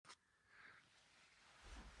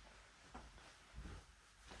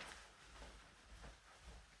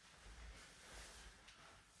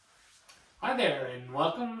Hi there, and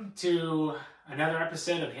welcome to another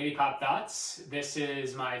episode of Haiti Pop Thoughts. This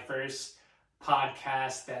is my first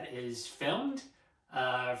podcast that is filmed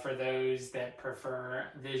for those that prefer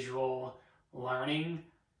visual learning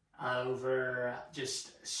over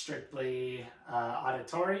just strictly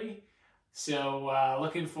auditory. So,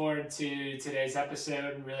 looking forward to today's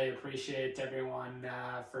episode. Really appreciate everyone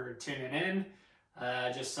for tuning in.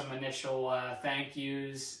 Just some initial thank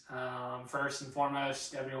yous. First and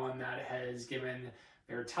foremost, everyone that has given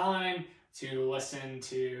their time to listen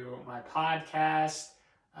to my podcast.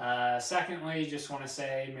 Secondly, just want to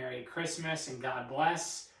say Merry Christmas and God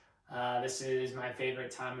bless. This is my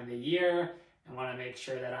favorite time of the year and want to make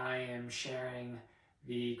sure that I am sharing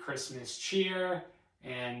the Christmas cheer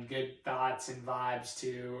and good thoughts and vibes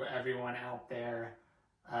to everyone out there.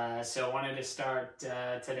 So I wanted to start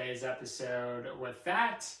today's episode with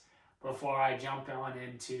that before I jump on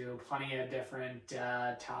into plenty of different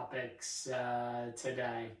topics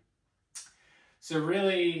today. So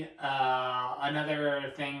really,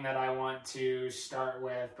 another thing that I want to start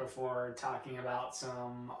with before talking about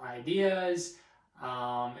some ideas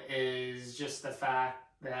is just the fact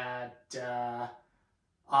that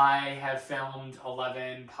I have filmed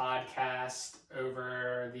 11 podcasts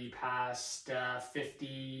over the past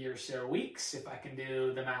 50 or so weeks, if I can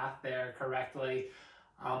do the math there correctly.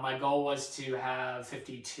 My goal was to have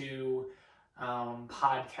 52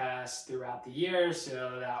 podcasts throughout the year,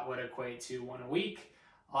 so that would equate to one a week.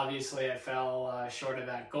 Obviously, I fell short of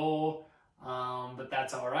that goal, but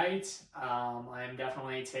that's all right. I am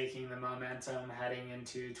definitely taking the momentum heading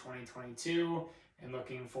into 2022 and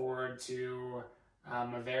looking forward to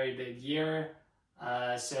a very big year.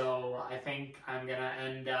 So I think I'm going to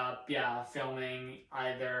end up, filming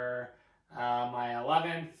either my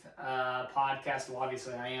 11th podcast. Well,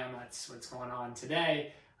 obviously I am. That's what's going on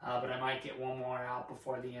today. But I might get one more out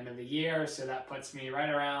before the end of the year. So that puts me right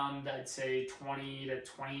around, I'd say 20 to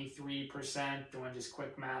 23%, doing just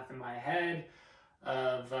quick math in my head,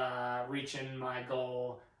 of reaching my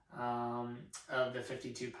goal of the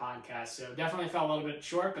 52 podcasts. So definitely fell a little bit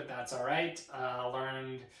short, but that's all right.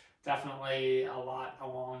 Learned definitely a lot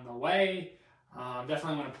along the way.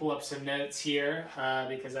 Definitely want to pull up some notes here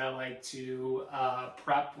because I like to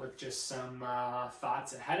prep with just some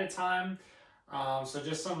thoughts ahead of time. So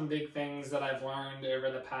just some big things that I've learned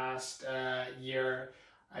over the past year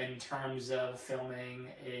in terms of filming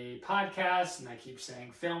a podcast, and I keep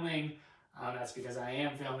saying filming. That's because I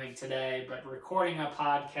am filming today, but recording a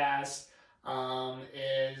podcast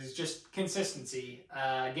is just consistency.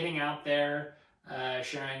 Getting out there,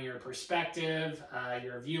 sharing your perspective,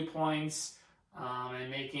 your viewpoints, and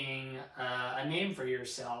making a name for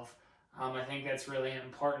yourself. I think that's really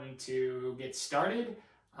important to get started.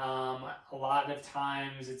 A lot of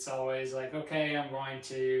times it's always like, okay, I'm going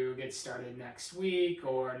to get started next week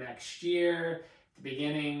or next year, the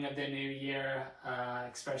beginning of the new year,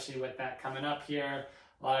 especially with that coming up here.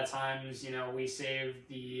 A lot of times, we save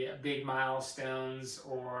the big milestones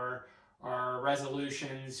or our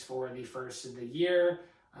resolutions for the first of the year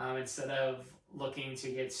instead of looking to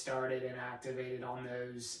get started and activated on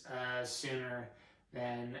those sooner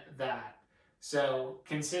than that. So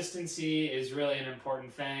consistency is really an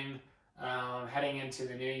important thing. Heading into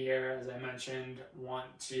the new year, as I mentioned,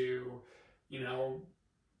 want to,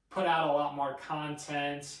 put out a lot more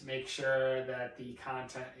content, make sure that the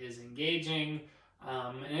content is engaging.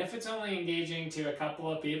 And if it's only engaging to a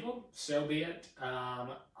couple of people, so be it.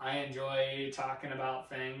 I enjoy talking about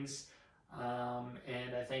things,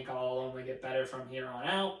 and I think I'll only get better from here on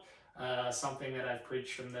out. Something that I've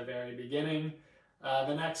preached from the very beginning.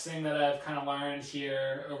 The next thing that I've kind of learned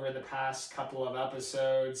here over the past couple of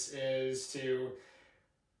episodes is to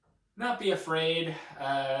not be afraid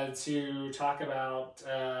to talk about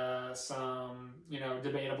some,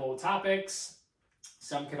 debatable topics.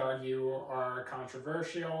 Some could argue are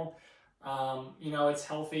controversial. It's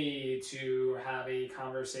healthy to have a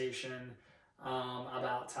conversation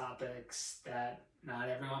about topics that not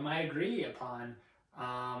everyone might agree upon.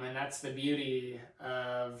 And that's the beauty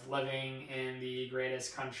of living in the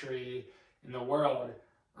greatest country in the world.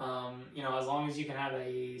 As long as you can have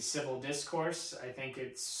a civil discourse, I think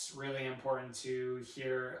it's really important to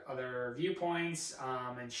hear other viewpoints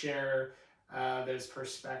and share those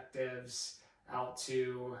perspectives out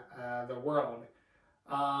to the world.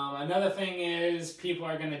 Another thing is people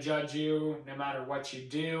are going to judge you no matter what you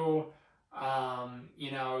do.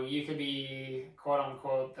 You could be quote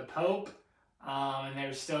unquote the Pope. And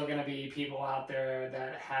there's still going to be people out there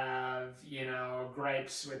that have,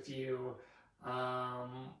 gripes with you.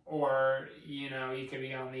 Or, you could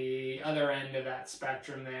be on the other end of that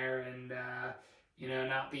spectrum there and,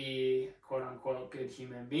 not be quote unquote good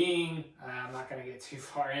human being. I'm not going to get too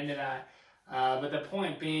far into that. But the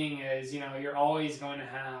point being is, you're always going to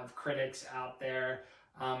have critics out there,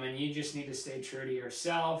 and you just need to stay true to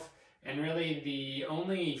yourself. And really, the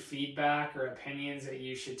only feedback or opinions that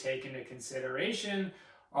you should take into consideration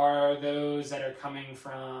are those that are coming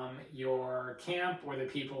from your camp or the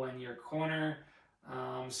people in your corner.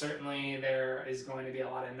 Certainly, there is going to be a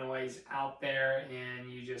lot of noise out there,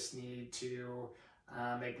 and you just need to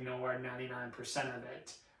ignore 99% of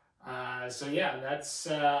it. So yeah, that's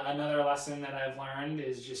another lesson that I've learned,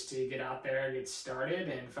 is just to get out there, get started,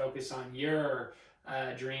 and focus on your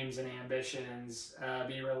dreams and ambitions.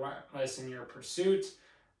 Be relentless in your pursuit.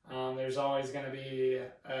 There's always going to be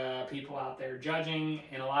people out there judging,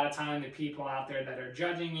 and a lot of time the people out there that are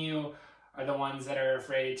judging you are the ones that are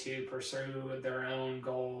afraid to pursue their own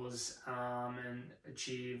goals and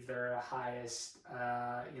achieve their highest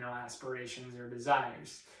aspirations or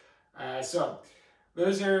desires. So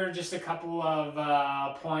those are just a couple of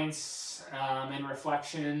points in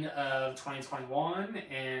reflection of 2021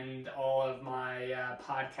 and all of my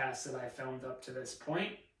podcasts that I filmed up to this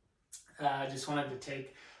point. Just wanted to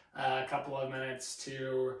take a couple of minutes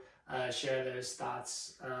to share those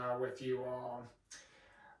thoughts with you all.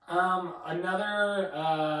 Another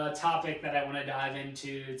topic that I want to dive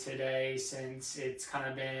into today, since it's kind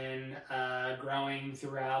of been growing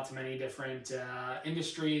throughout many different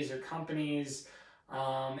industries or companies,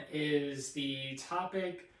 is the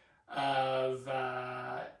topic of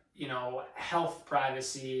health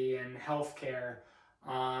privacy and healthcare.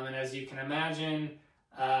 And as you can imagine,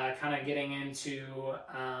 kind of getting into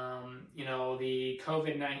the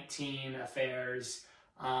COVID-19 affairs.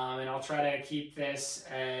 And I'll try to keep this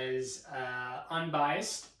as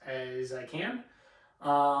unbiased as I can,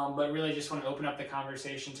 but really just want to open up the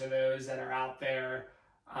conversation to those that are out there,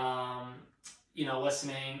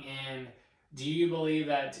 listening. And do you believe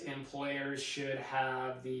that employers should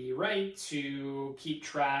have the right to keep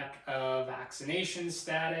track of vaccination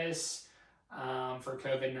status for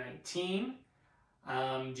COVID-19?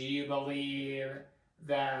 Do you believe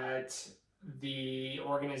that the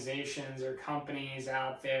organizations or companies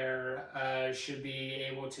out there should be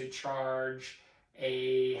able to charge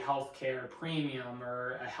a healthcare premium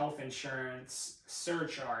or a health insurance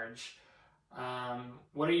surcharge?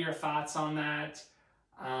 What are your thoughts on that?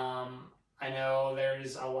 I know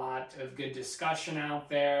there's a lot of good discussion out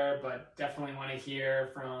there, but definitely want to hear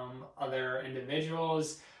from other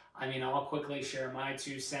individuals. I'll quickly share my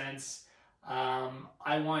 2 cents.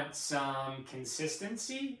 I want some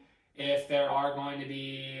consistency. If there are going to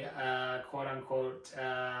be quote-unquote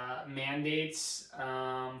mandates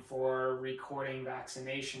for recording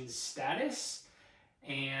vaccination status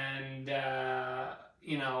and,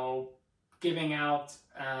 giving out,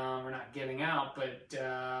 or not giving out, but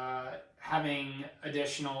having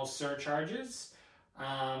additional surcharges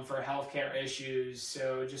for healthcare issues.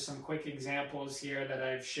 So just some quick examples here that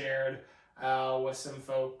I've shared with some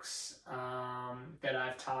folks that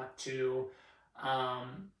I've talked to.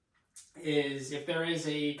 Is if there is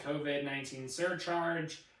a COVID-19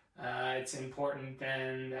 surcharge, it's important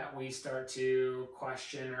then that we start to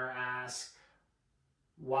question or ask,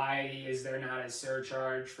 why is there not a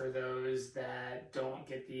surcharge for those that don't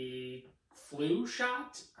get the flu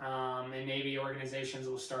shot? And maybe organizations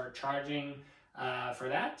will start charging for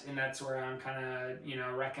that, and that's where I'm kind of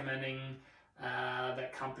recommending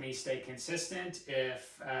that companies stay consistent.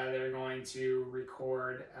 If they're going to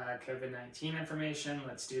record COVID-19 information,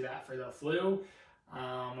 let's do that for the flu,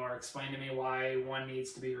 or explain to me why one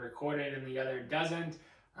needs to be recorded and the other doesn't.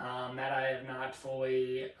 That I have not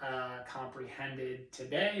fully comprehended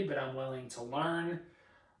today, but I'm willing to learn.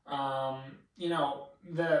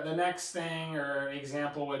 The next thing or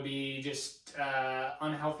example would be just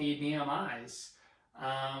unhealthy BMIs.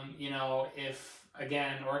 If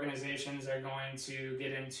again, organizations are going to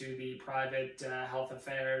get into the private health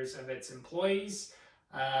affairs of its employees,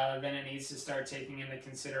 then it needs to start taking into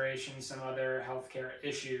consideration some other healthcare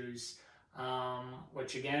issues,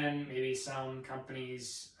 which again, maybe some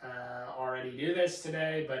companies already do this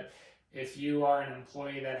today, but if you are an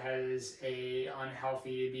employee that has a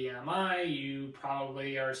unhealthy BMI, you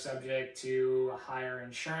probably are subject to higher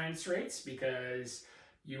insurance rates because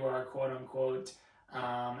you are quote unquote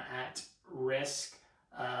at risk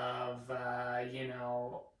of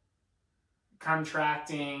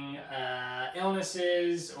contracting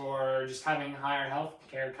illnesses or just having higher health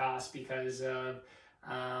care costs because of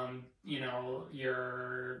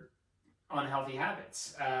your unhealthy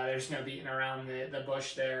habits. There's no beating around the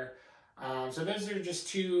bush there. So those are just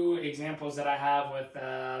 2 examples that I have with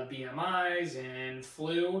BMIs and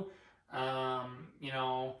flu. You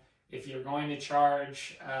know, if you're going to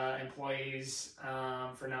charge employees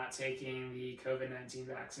for not taking the COVID-19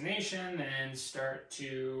 vaccination, then start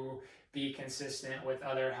to be consistent with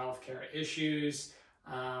other healthcare issues.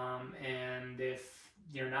 And if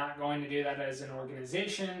you're not going to do that as an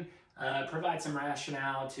organization, provide some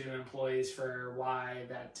rationale to employees for why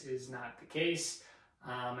that is not the case.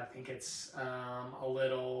 I think it's a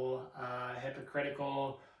little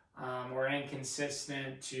hypocritical or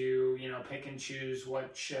inconsistent to, pick and choose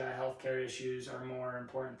which healthcare issues are more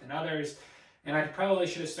important than others. And I probably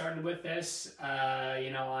should have started with this.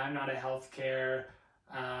 I'm not a healthcare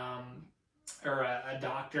or a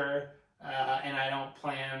doctor, and I don't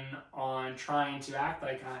plan on trying to act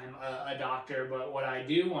like I'm a doctor, but what I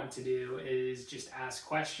do want to do is just ask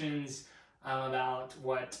questions about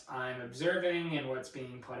what I'm observing and what's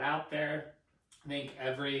being put out there. I think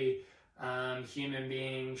every human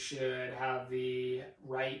being should have the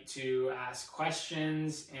right to ask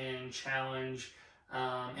questions and challenge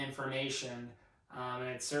information. And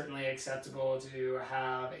it's certainly acceptable to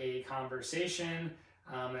have a conversation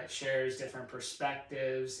that shares different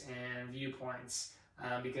perspectives and viewpoints,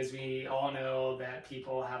 because we all know that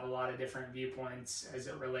people have a lot of different viewpoints as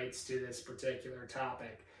it relates to this particular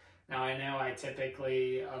topic. Now, I know I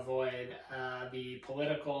typically avoid the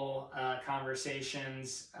political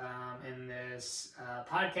conversations in this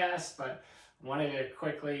podcast, but wanted to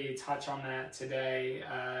quickly touch on that today,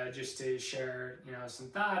 just to share, some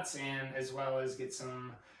thoughts and as well as get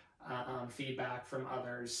some feedback from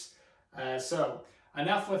others. So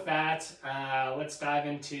enough with that. Let's dive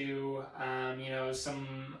into,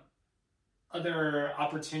 some other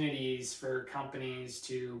opportunities for companies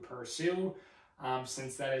to pursue.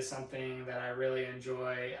 Since that is something that I really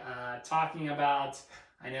enjoy talking about.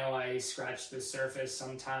 I know I scratch the surface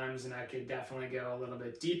sometimes and I could definitely go a little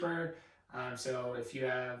bit deeper. So if you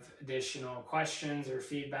have additional questions or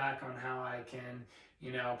feedback on how I can,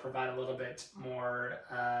 provide a little bit more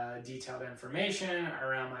detailed information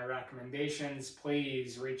around my recommendations,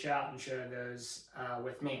 please reach out and share those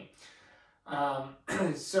with me.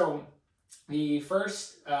 So the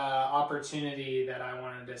first opportunity that I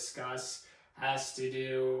want to discuss has to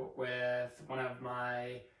do with one of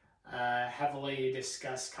my heavily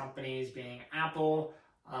discussed companies being Apple,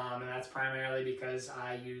 and that's primarily because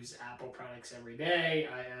I use Apple products every day.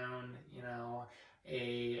 I own,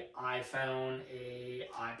 a iPhone, a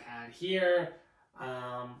iPad here.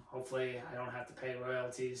 Hopefully I don't have to pay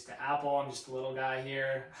royalties to Apple. I'm just a little guy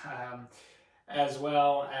here. As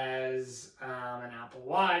well as an Apple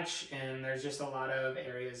Watch, and there's just a lot of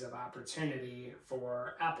areas of opportunity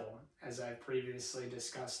for Apple, as I've previously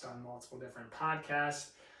discussed on multiple different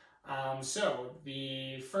podcasts. So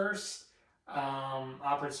the first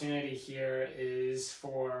opportunity here is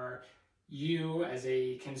for you as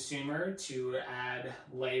a consumer to add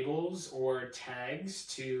labels or tags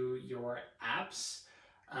to your apps.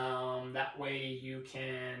 That way you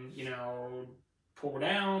can, pull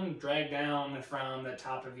down, drag down from the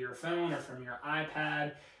top of your phone or from your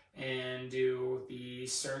iPad and do the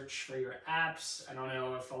search for your apps. I don't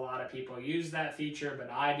know if a lot of people use that feature,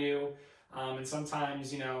 but I do. And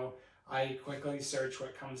sometimes, I quickly search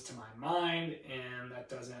what comes to my mind and that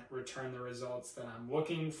doesn't return the results that I'm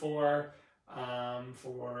looking for.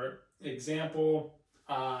 For example,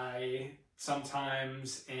 I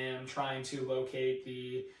sometimes am trying to locate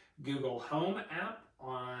the Google Home app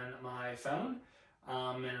on my phone.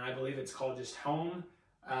 And I believe it's called just Home,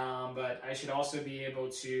 but I should also be able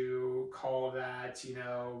to call that,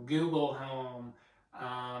 Google Home,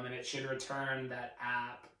 and it should return that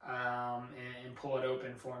app and pull it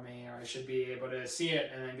open for me, or I should be able to see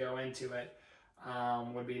it and then go into it,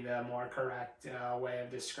 would be the more correct way of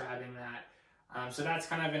describing that. So that's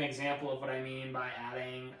kind of an example of what I mean by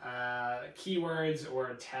adding keywords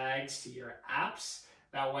or tags to your apps.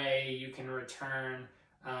 That way you can return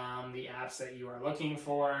the apps that you are looking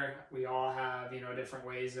for. We all have, different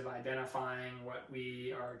ways of identifying what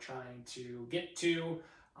we are trying to get to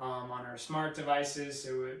on our smart devices.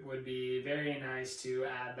 So it would be very nice to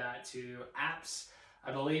add that to apps.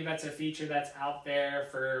 I believe that's a feature that's out there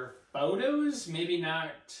for photos, maybe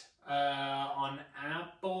not on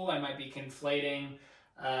Apple. I might be conflating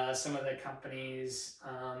some of the companies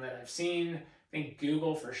that I've seen. I think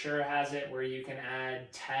Google for sure has it where you can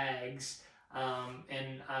add tags.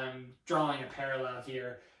 And I'm drawing a parallel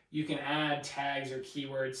here. You can add tags or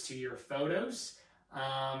keywords to your photos,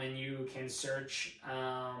 and you can search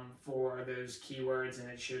for those keywords and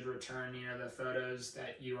it should return, the photos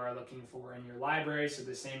that you are looking for in your library. So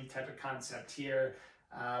the same type of concept here,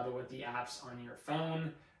 but with the apps on your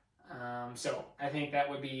phone. So I think that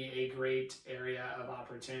would be a great area of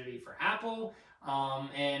opportunity for Apple.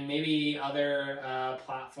 And maybe other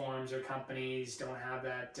platforms or companies don't have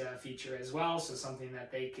that feature as well. So something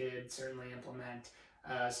that they could certainly implement,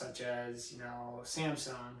 such as,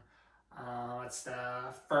 Samsung. That's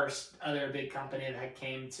the first other big company that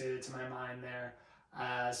came to my mind there.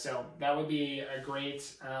 So that would be a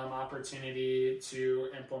great opportunity to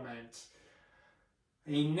implement.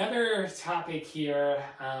 Another topic here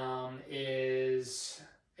is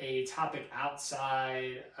a topic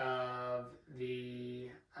outside of the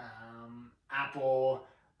Apple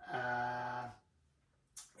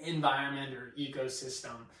environment or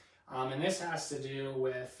ecosystem. And this has to do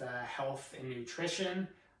with health and nutrition.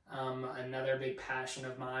 Another big passion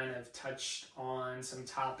of mine. I've touched on some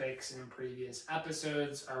topics in previous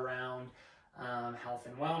episodes around health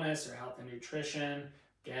and wellness or health and nutrition.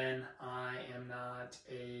 Again, I am not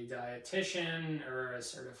a dietitian or a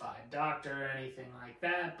certified doctor or anything like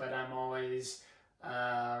that, but I'm always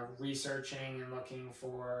researching and looking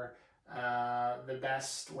for the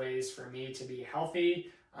best ways for me to be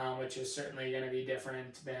healthy, which is certainly going to be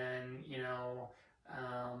different than,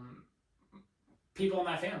 people in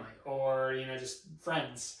my family or, just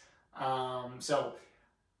friends.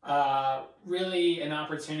 Really an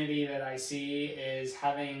opportunity that I see is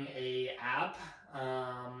having a app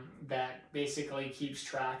that basically keeps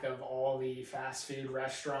track of all the fast food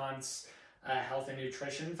restaurants' health and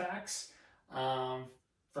nutrition facts.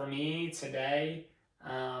 For me today,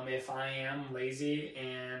 if I am lazy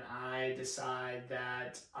and I decide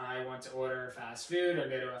that I want to order fast food or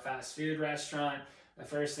go to a fast food restaurant, the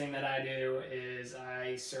first thing that I do is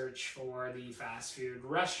I search for the fast food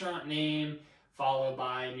restaurant name, followed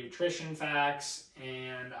by nutrition facts,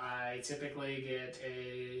 and I typically get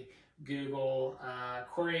a Google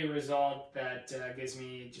query result that gives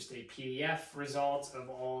me just a PDF result of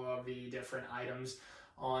all of the different items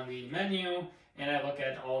on the menu, and I look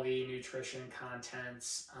at all the nutrition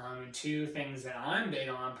contents. Two things that I'm big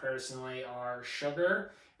on personally are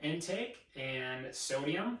sugar intake and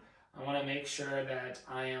sodium. I want to make sure that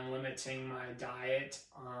I am limiting my diet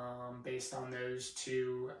based on those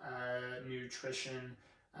two nutrition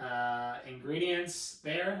ingredients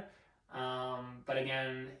there. But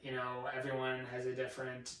again, everyone has a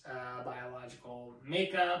different biological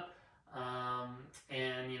makeup,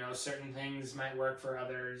 and certain things might work for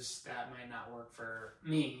others that might not work for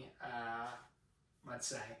me, let's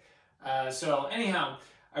say. So anyhow,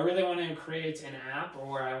 I really want to create an app,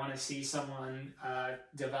 or I want to see someone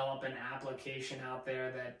develop an application out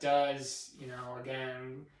there that does,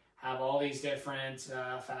 again, have all these different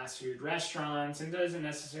fast food restaurants, and doesn't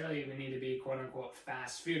necessarily even need to be quote unquote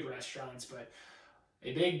fast food restaurants, but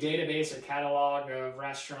a big database or catalog of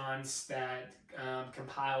restaurants that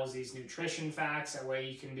compiles these nutrition facts. That way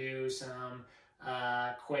you can do some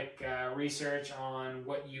quick research on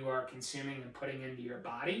what you are consuming and putting into your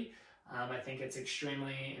body. I think it's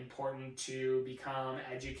extremely important to become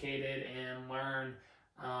educated and learn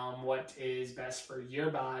what is best for your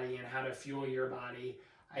body and how to fuel your body.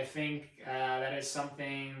 I think that is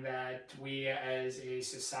something that we as a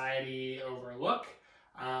society overlook.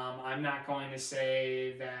 I'm not going to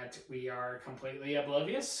say that we are completely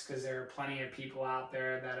oblivious, because there are plenty of people out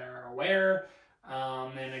there that are aware.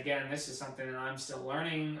 And again, this is something that I'm still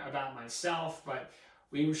learning about myself, but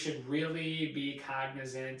we should really be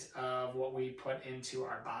cognizant of what we put into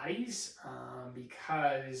our bodies,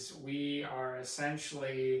 because we are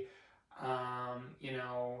essentially,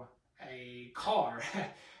 a car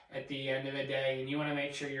at the end of the day, and you want to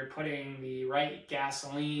make sure you're putting the right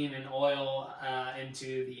gasoline and oil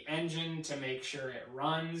into the engine to make sure it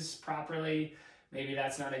runs properly. Maybe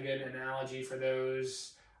that's not a good analogy for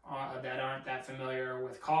those that aren't that familiar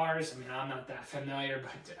with cars. I mean, I'm not that familiar,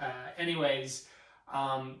 but anyways,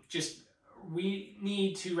 we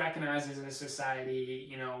need to recognize as a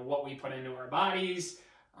society, what we put into our bodies.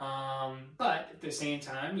 But at the same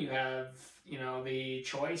time, you have, the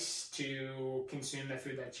choice to consume the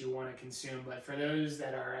food that you want to consume. But for those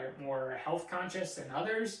that are more health conscious than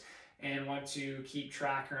others and want to keep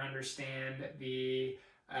track or understand the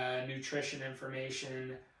nutrition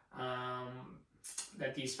information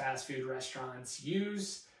that these fast food restaurants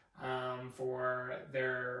use for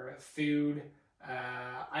their food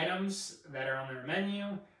items that are on their menu,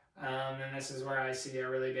 and this is where I see a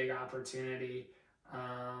really big opportunity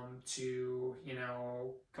to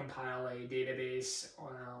compile a database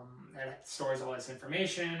that stores all this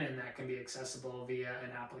information, and that can be accessible via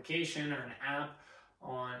an application or an app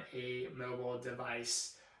on a mobile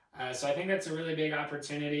device. So I think that's a really big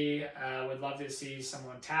opportunity. Would love to see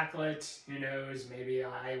someone tackle it. Who knows? Maybe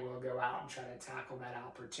I will go out and try to tackle that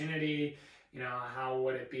opportunity. How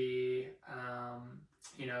would it be,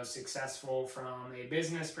 successful from a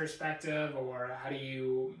business perspective, or how do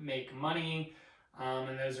you make money?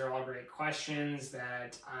 And those are all great questions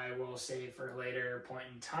that I will save for a later point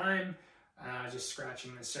in time. Just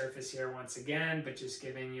scratching the surface here once again, but just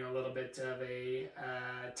giving you a little bit of a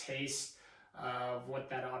taste of what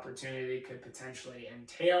that opportunity could potentially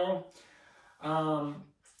entail.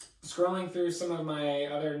 Scrolling through some of my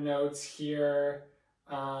other notes here,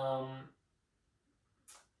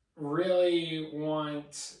 really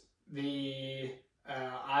want the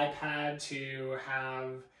iPad to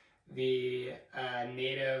have the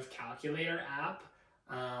native calculator app.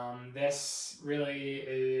 This really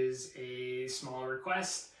is a small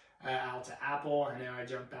request out to Apple. I know I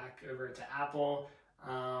jumped back over to Apple,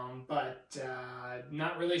 but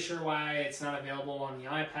not really sure why it's not available on the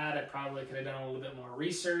iPad. I probably could have done a little bit more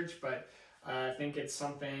research, but I think it's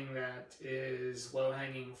something that is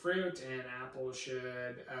low-hanging fruit and Apple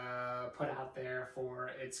should put out there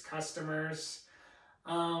for its customers.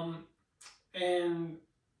 And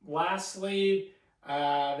lastly,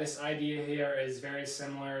 this idea here is very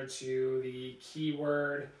similar to the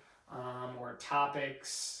keyword or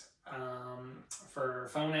topics for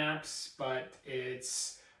phone apps, but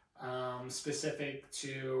it's specific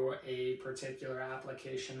to a particular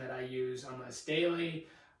application that I use almost daily,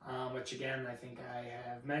 which again, I think I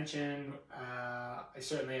have mentioned. I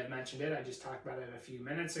certainly have mentioned it. I just talked about it a few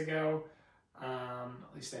minutes ago.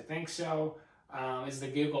 At least I think so. Is the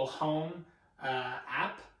Google Home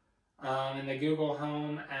app. And the Google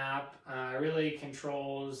Home app really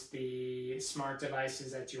controls the smart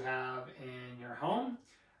devices that you have in your home.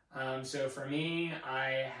 So for me,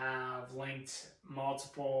 I have linked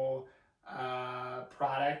multiple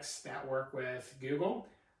products that work with Google.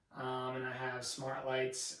 And I have smart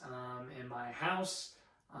lights in my house.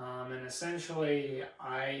 And essentially,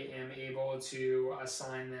 I am able to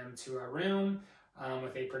assign them to a room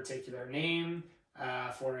with a particular name.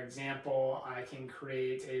 For example, I can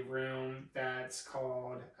create a room that's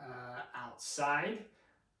called outside,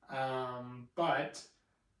 but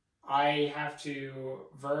I have to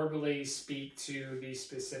verbally speak to the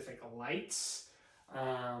specific lights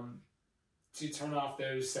to turn off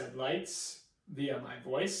those said lights via my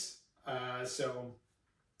voice. So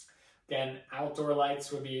again, outdoor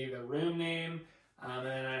lights would be the room name, and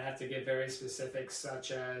then I'd have to get very specific,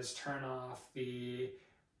 such as turn off the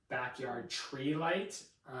backyard tree light,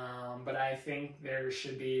 but I think there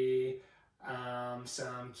should be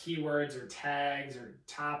some keywords or tags or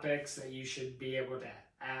topics that you should be able to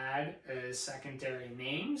add as secondary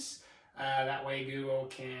names. That way Google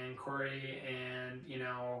can query and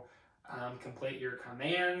complete your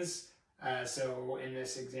commands. So in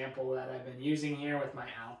this example that I've been using here with my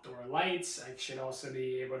outdoor lights, I should also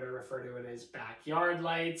be able to refer to it as backyard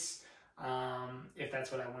lights. If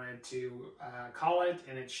that's what I wanted to call it,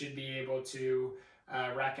 and it should be able to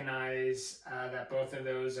recognize that both of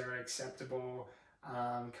those are acceptable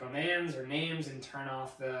commands or names and turn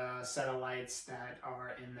off the set of lights that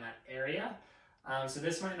are in that area. So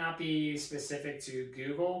this might not be specific to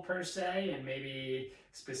Google per se, and maybe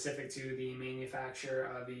specific to the manufacturer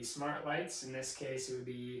of the smart lights. In this case, it would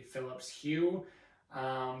be Philips Hue,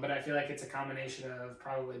 but I feel like it's a combination of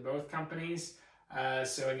probably both companies.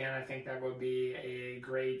 So again, I think that would be a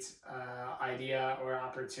great idea or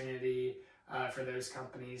opportunity for those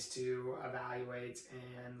companies to evaluate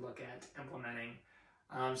and look at implementing.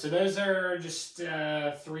 So those are just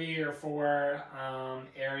 3 or 4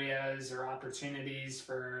 areas or opportunities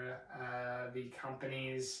for the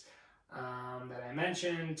companies that I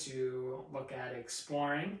mentioned to look at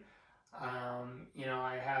exploring.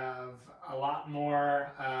 I have a lot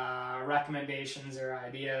more recommendations or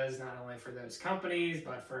ideas, not only for those companies,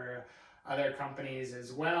 but for other companies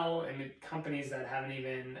as well, and companies that haven't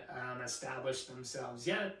even established themselves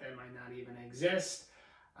yet, that might not even exist.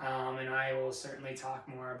 And I will certainly talk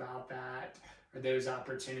more about that or those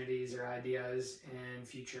opportunities or ideas in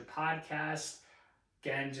future podcasts.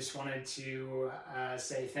 Again, just wanted to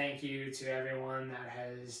say thank you to everyone that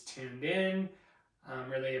has tuned in.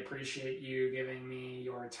 Really appreciate you giving me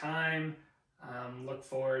your time. Look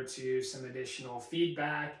forward to some additional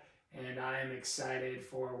feedback, and I am excited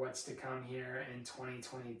for what's to come here in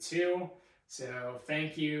 2022. So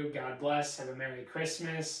thank you. God bless. Have a Merry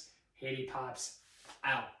Christmas. Haiti Pops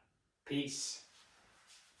out. Peace.